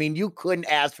 astonishing. I mean, you couldn't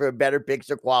ask for a better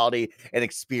picture quality and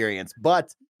experience.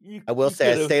 But I will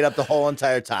say I stayed up the whole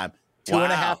entire time.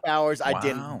 2.5 hours. I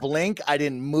didn't blink. I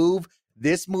didn't move.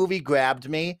 This movie grabbed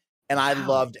me, and I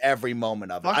loved every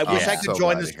moment of it. I wish I could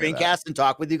join the screencast and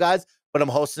talk with you guys, but I'm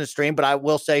hosting a stream. But I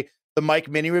will say the Mike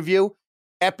mini review,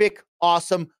 epic,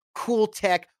 awesome, cool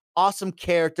tech, awesome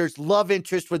characters, love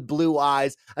interest with blue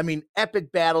eyes. I mean,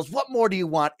 epic battles. What more do you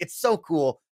want? It's so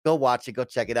cool. Go watch it. Go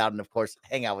check it out. And, of course,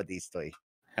 hang out with these three.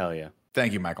 Hell yeah.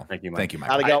 Thank you, Michael. Thank you, Michael.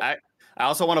 How'd it go? I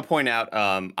also want to point out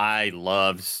I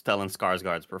loved Stellan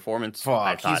Skarsgård's performance.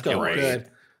 I thought he's going good.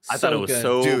 I thought it was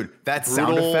so dude, that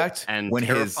sound effect and when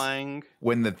terrifying.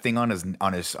 When the thing on his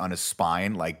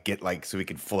spine so he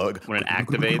can float when it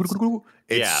activates.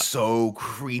 It's so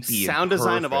creepy. Sound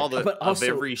design of all also,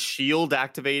 every shield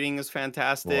activating is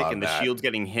fantastic, and the shields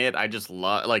getting hit. I just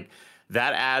love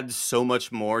that adds so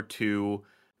much more to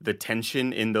the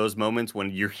tension in those moments when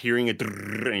you're hearing it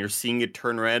and you're seeing it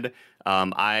turn red.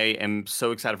 I am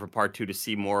so excited for part 2 to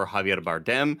see more Javier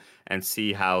Bardem and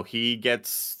see how he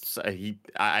gets.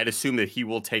 I'd assume that he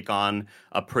will take on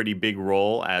a pretty big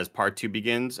role as part 2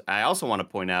 begins. I also want to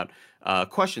point out a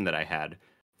question that I had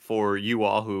for you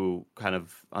all who kind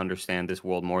of understand this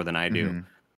world more than I do.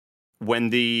 Mm-hmm.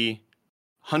 When the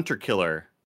hunter killer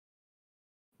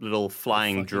little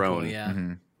flying drone,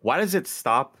 cool, why does it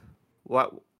stop?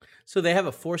 What? So they have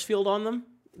a force field on them.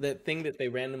 That thing that they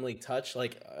randomly touch,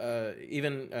 like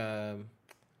even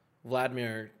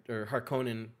Vladimir or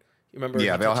Harkonnen, you remember?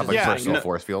 Yeah, they all have like personal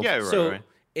force fields. Yeah, right.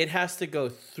 It has to go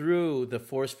through the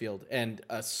force field, and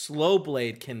a slow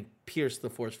blade can pierce the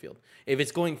force field. If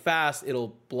it's going fast,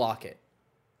 it'll block it.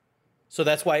 So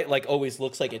that's why it always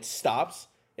looks like it stops.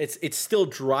 It's still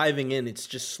driving in. It's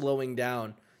just slowing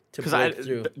down to break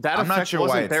through. I'm not sure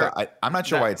why I'm not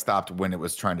sure why it stopped when it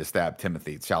was trying to stab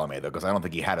Timothée Chalamet, though, because I don't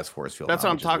think he had his force field. That's on,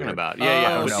 what I'm talking about.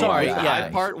 Oh, sorry.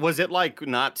 That part, was it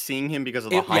not seeing him because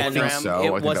of the hologram? I think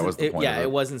so. I think that was the point.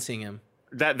 It wasn't seeing him.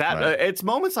 It's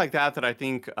moments like that I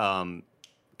think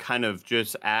kind of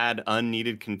just add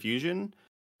unneeded confusion.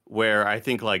 Where I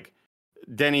think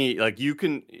Denny, you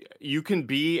can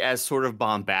be as sort of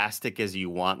bombastic as you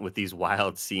want with these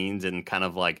wild scenes and kind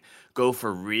of go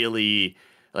for really.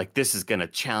 This is going to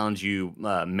challenge you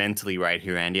mentally right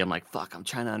here, Andy. I'm like, fuck, I'm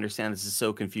trying to understand. This is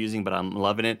so confusing, but I'm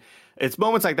loving it. It's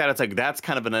moments like that. It's that's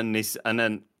kind of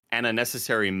an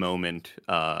unnecessary moment.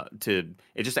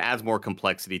 It just adds more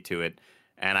complexity to it.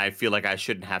 And I feel like I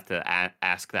shouldn't have to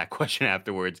ask that question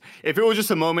afterwards. If it was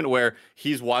just a moment where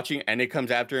he's watching and it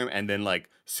comes after him and then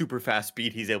super fast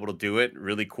speed, he's able to do it.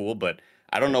 Really cool. But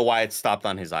I don't know why it stopped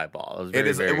on his eyeball. It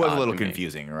was it was a little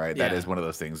confusing, right? Yeah. That is one of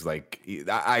those things.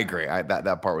 I agree.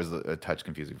 That part was a touch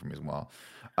confusing for me as well.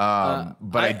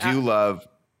 But I do love.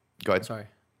 Go ahead. Sorry.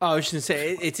 Oh, I was just gonna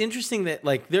say it's interesting that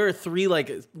there are 3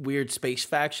 weird space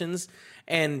factions,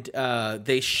 and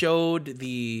they showed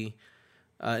the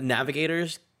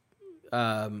navigators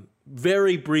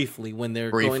very briefly when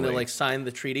they're going to sign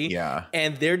the treaty. Yeah.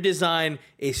 And their design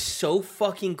is so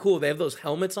fucking cool. They have those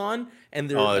helmets on and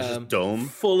they're just dome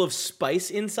full of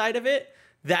spice inside of it.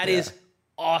 That is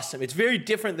awesome. It's very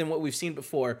different than what we've seen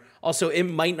before. Also, it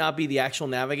might not be the actual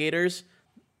navigators,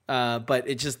 but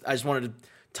I just wanted to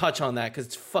touch on that because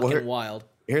it's fucking wild.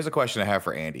 Here's a question I have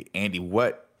for Andy. Andy,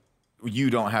 you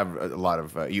don't have a lot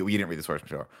of you didn't read the source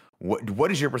material.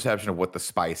 What is your perception of what the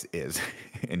spice is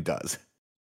and does?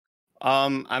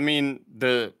 I mean,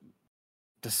 the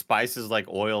spice is like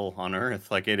oil on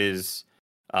Earth. It is,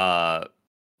 it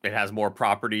has more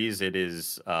properties. It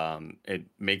is, it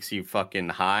makes you fucking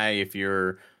high if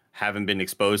you haven't been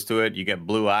exposed to it. You get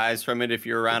blue eyes from it if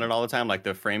you're around it all the time, like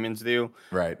the Freymans do.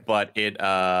 Right. But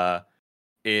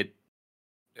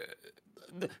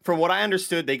from what I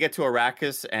understood, they get to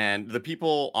Arrakis, and the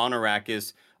people on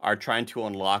Arrakis are trying to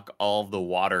unlock all of the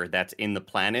water that's in the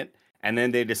planet. And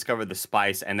then they discovered the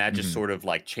spice, and that just sort of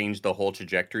changed the whole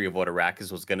trajectory of what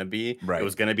Arrakis was going to be. Right. It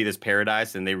was going to be this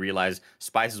paradise, and they realized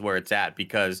spice is where it's at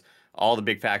because all the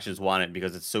big factions want it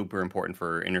because it's super important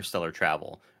for interstellar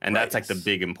travel. And that's the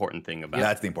big important thing about it.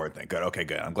 That's the important thing. Good. Okay,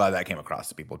 good. I'm glad that came across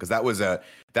to people because that was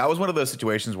one of those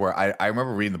situations where I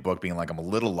remember reading the book being I'm a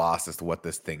little lost as to what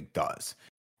this thing does.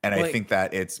 And Well, I think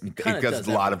that it does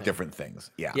a lot of different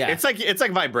things. Yeah. It's like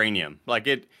vibranium. Like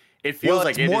it feels well,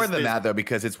 like it's more than that though,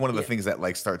 because it's one of the things that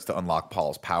like starts to unlock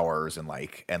Paul's powers and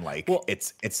well,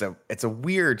 it's a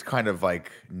weird kind of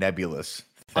like nebulous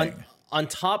thing. On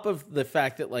top of the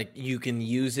fact that like you can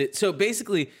use it, so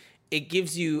basically it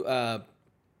gives you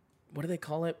what do they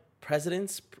call it?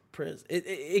 Presidents.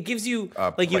 It gives you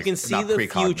like you can see the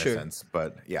future.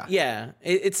 But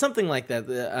it's something like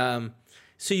that.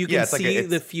 So you can see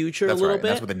the future a little bit.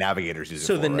 That's what the navigators use it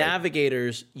for. So the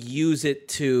navigators use it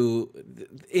to,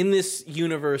 in this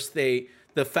universe, the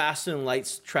faster than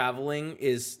light's traveling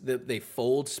is that they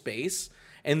fold space,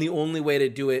 and the only way to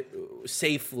do it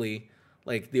safely,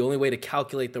 like the only way to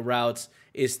calculate the routes,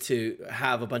 is to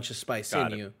have a bunch of spice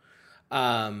in you.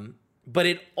 But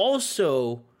it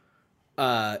also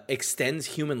extends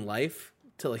human life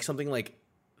to like something like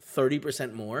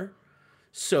 30% more.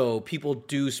 So people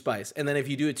do spice, and then if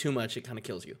you do it too much, it kind of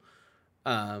kills you.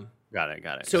 Got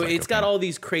it. So it's got all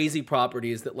these crazy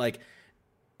properties that like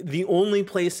the only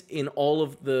place in all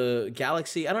of the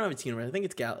galaxy. I don't know if it's universe. I think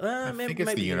it's I think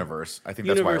it's the universe. I think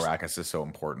that's why Arrakis is so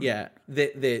important. Yeah,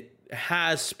 that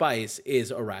has spice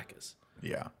is Arrakis.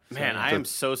 Yeah, man, I am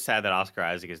so sad that Oscar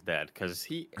Isaac is dead because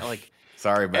he like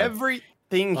sorry, man.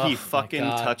 Everything he fucking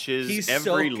touches, He's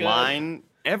every so line.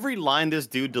 Every line this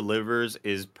dude delivers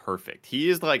is perfect. He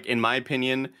is like, in my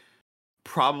opinion,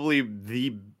 probably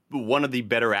one of the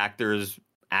better actors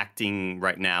acting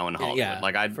right now in Hollywood. Yeah,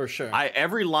 like for sure.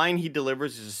 Every line he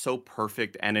delivers is so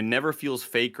perfect, and it never feels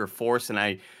fake or forced.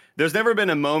 And there's never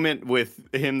been a moment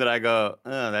with him that I go,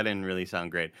 oh, that didn't really sound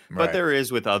great. Right. But there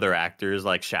is with other actors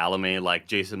like Chalamet, like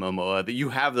Jason Momoa, that you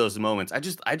have those moments. I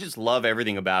just love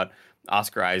everything about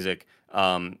Oscar Isaac.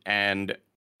 And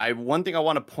one thing I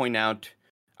want to point out.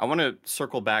 I want to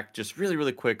circle back just really,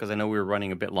 really quick because I know we were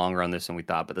running a bit longer on this than we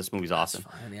thought, but this movie's awesome.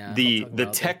 Fine, yeah. The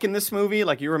tech in this movie,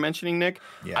 like you were mentioning, Nick,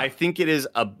 I think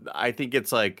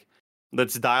it's like,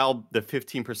 let's dial the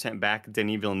 15% back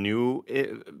Denis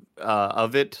Villeneuve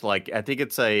of it. Like, I think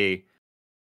it's the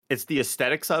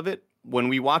aesthetics of it. When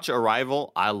we watch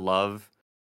Arrival, I love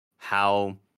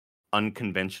how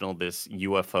unconventional this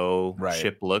UFO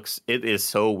ship looks. It is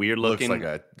so weird looking. Looks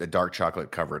like a dark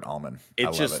chocolate covered almond.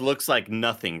 It just looks like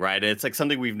nothing, right? It's like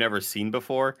something we've never seen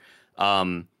before.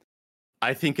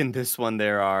 I think in this one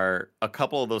there are a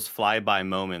couple of those flyby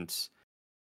moments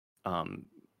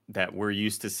that we're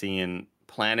used to seeing.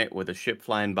 Planet with a ship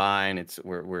flying by, and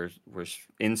we're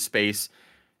in space.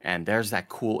 And there's that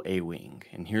cool A-wing,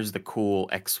 and here's the cool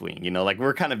X-wing. You know, like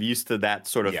we're kind of used to that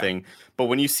sort of thing. But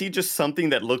when you see just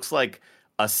something that looks like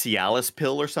a Cialis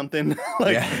pill or something,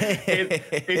 like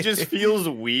it just feels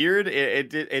weird.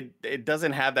 It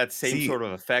doesn't have that same sort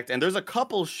of effect. And there's a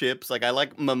couple ships, like I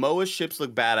like Momoa's ships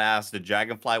look badass. The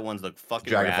Dragonfly ones look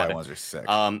fucking rad. Dragonfly ones are sick.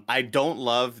 I don't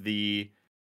love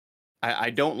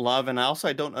and also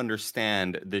I don't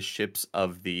understand the ships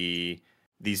of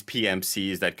these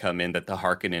PMCs that come in that the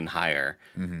Harkonnen hire,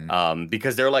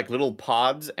 because they're like little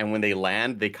pods, and when they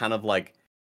land, they kind of like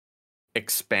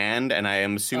expand, and I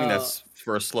am assuming that's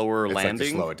for a slower landing. Like to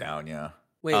slow it down, yeah.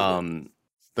 Wait,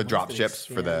 the drop ships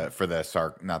for the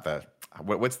Sark, not the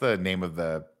what's the name of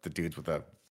the dudes with the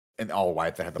and all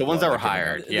white that had the ones that were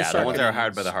hired, the ones that were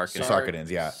hired by the Harkonnen,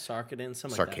 Sarkadins, yeah, Sarkadins,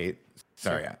 something Sarkate. like that.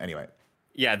 Sorry, yeah. Anyway.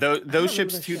 Yeah, those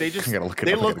ships too. They just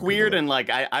they look weird, and like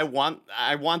I want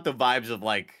the vibes of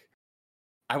like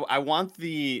I want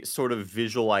the sort of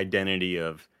visual identity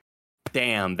of,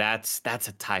 damn, that's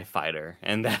a TIE fighter,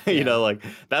 and that you know, like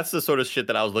that's the sort of shit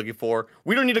that I was looking for.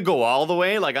 We don't need to go all the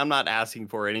way. Like I'm not asking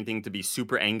for anything to be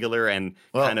super angular and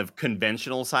kind of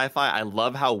conventional sci-fi. I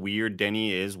love how weird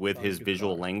Denny is with his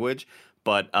visual language,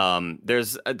 but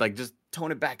there's like just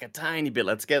tone it back a tiny bit.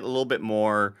 Let's get a little bit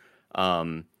more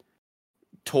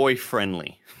toy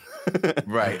friendly.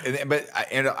 Right. But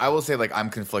I will say, like,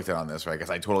 I'm conflicted on this, right? Because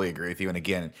I totally agree with you. And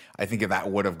again, I think if that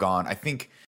would have gone, I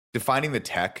think defining the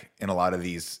tech in a lot of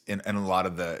these, in a lot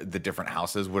of the different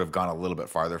houses would have gone a little bit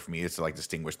farther for me to like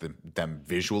distinguish them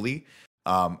visually.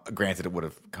 Granted, it would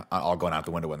have all gone out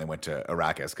the window when they went to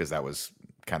Arrakis, because that was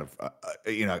kind of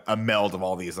a meld of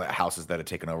all these like, houses that had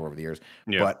taken over the years.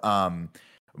 Yeah.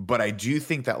 But I do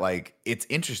think that like it's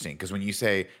interesting because when you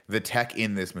say the tech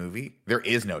in this movie, there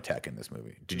is no tech in this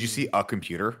movie. Did you see a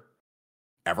computer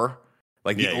ever?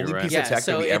 Like the only piece of tech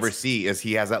that we ever see is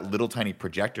he has that little tiny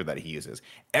projector that he uses.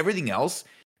 Everything else,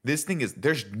 this thing is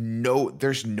there's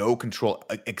no control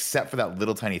except for that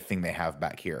little tiny thing they have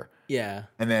back here. Yeah.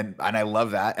 And I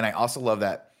love that. And I also love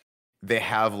that they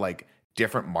have like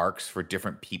different marks for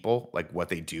different people, like what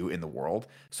they do in the world.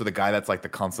 So the guy that's like the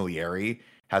consigliere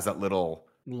has that little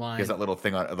He has that little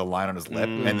thing on the line on his lip,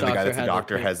 and then the guy that's the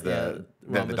doctor has the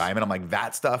diamond. I'm like,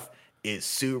 that stuff is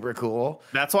super cool.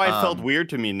 That's why it felt weird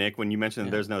to me, Nick, when you mentioned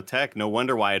that there's no tech. No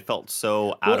wonder why it felt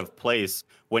so out of place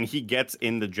when he gets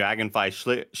in the Dragonfly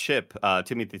ship,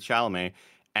 Timothée Chalamet,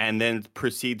 and then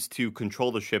proceeds to control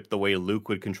the ship the way Luke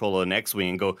would control an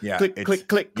X-Wing and go click, click,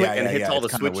 click, click, and hits all the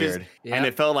switches. And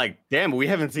it felt like, damn, we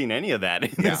haven't seen any of that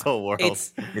in this whole world.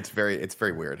 It's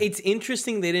very weird. It's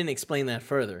interesting they didn't explain that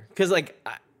further, because like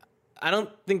I don't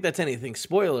think that's anything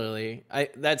spoilerly.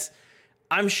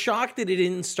 I'm shocked that it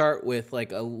didn't start with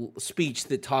like a speech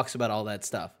that talks about all that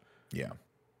stuff. Yeah.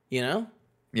 You know?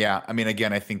 Yeah. I mean,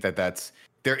 again, I think that's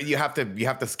there. You have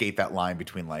to skate that line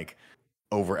between like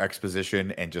over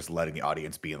exposition and just letting the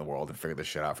audience be in the world and figure this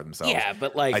shit out for themselves. Yeah,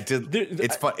 but like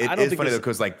it's fun. It is funny though,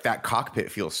 because like that cockpit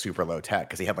feels super low tech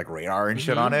because he had like radar and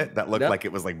shit on it that looked like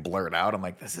it was like blurred out. I'm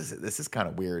like, this is kind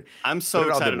of weird. I'm so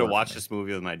excited to watch this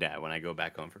movie with my dad when I go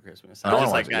back home for Christmas. I'm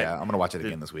gonna watch it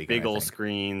again this week. Big old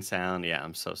screen sound. Yeah,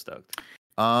 I'm so stoked.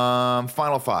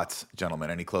 Final thoughts,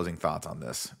 gentlemen. Any closing thoughts on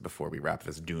this before we wrap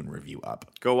this Dune review up?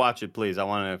 Go watch it, please. I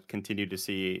want to continue to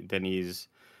see Denis'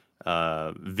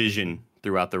 vision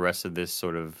throughout the rest of this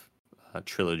sort of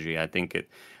trilogy. I think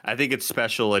it's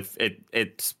special.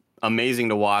 It's amazing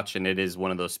to watch, and it is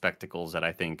one of those spectacles that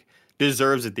I think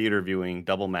deserves a theater viewing.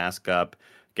 Double mask up,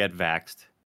 get vaxxed.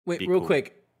 Wait, real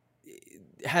quick,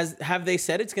 have they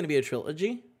said it's going to be a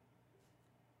trilogy?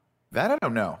 That I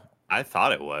don't know. I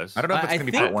thought it was. I don't know if it's going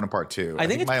to be part 1 and part 2. I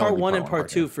think it's part 1 and part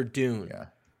 2 for Dune. Yeah.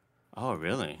 Oh,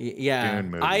 really? Yeah.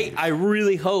 Dune movies. I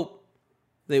really hope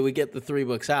they would get the 3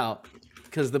 books out,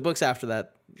 because the books after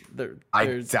that,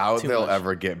 I doubt they'll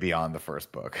ever get beyond the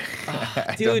first book.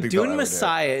 Dude, Dune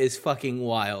Messiah is fucking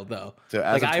wild, though. So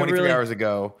as of 23 hours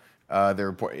ago, the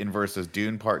report in versus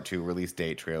Dune Part 2 release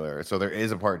date trailer. So there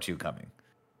is a Part 2 coming.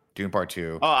 Dune Part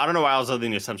 2. Oh, I don't know why I was under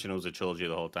the assumption it was a trilogy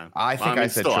the whole time. I think I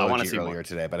said trilogy earlier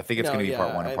today, but I think it's going to be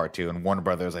Part 1 and Part 2. And Warner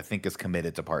Brothers, I think, is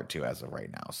committed to Part 2 as of right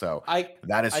now. So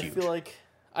that is huge.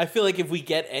 I feel like if we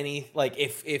get any, like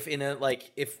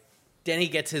if Denny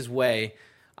gets his way,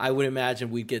 I would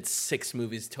imagine we'd get 6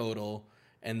 movies total,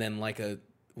 and then like a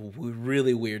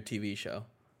really weird TV show.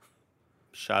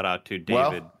 Shout out to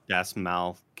David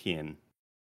Dastmalchian.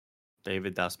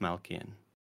 David Dastmalchian,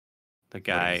 the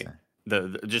guy.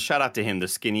 Just shout out to him, the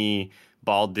skinny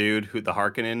bald dude the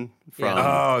Harkonnen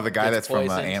from. The guy that's from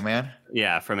Ant-Man.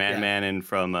 Yeah, from Ant-Man and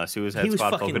from Suicide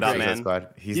Squad, Polka Dot Man.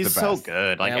 He's the best. So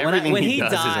good. Like everything when he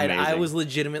does died, is amazing. I was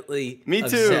legitimately me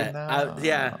upset. too.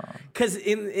 No. Because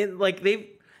in like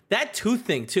that tooth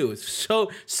thing too is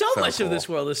so much cool. Of this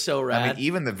world is so rad. I mean,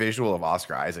 even the visual of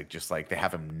Oscar Isaac, just like they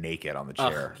have him naked on the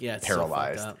chair,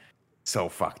 paralyzed. So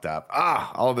fucked up.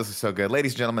 All of this is so good.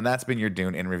 Ladies and gentlemen, that's been your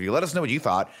Dune in review. Let us know what you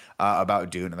thought about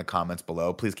Dune in the comments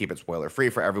below. Please keep it spoiler free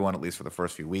for everyone, at least for the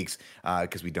first few weeks,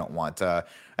 because we don't want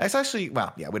it's actually,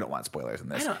 we don't want spoilers in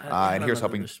this. And here's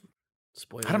hoping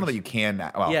spoilers. I don't know that you can.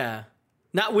 Well,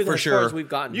 not with as far as we've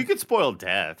gotten. You could spoil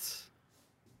deaths.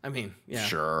 I mean,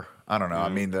 sure. I don't know. I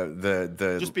mean,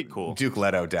 the just be cool. Duke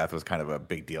Leto death was kind of a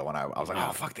big deal when I was like,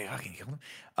 oh fuck, they fucking killed him.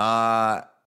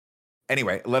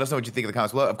 Anyway, let us know what you think in the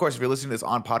comments below. Of course, if you're listening to this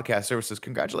on podcast services,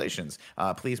 congratulations.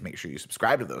 Please make sure you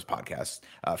subscribe to those podcast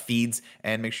feeds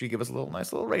and make sure you give us a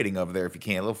nice little rating over there if you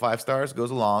can. A little 5 stars goes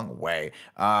a long way.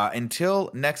 Until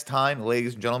next time,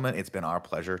 ladies and gentlemen, it's been our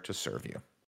pleasure to serve you.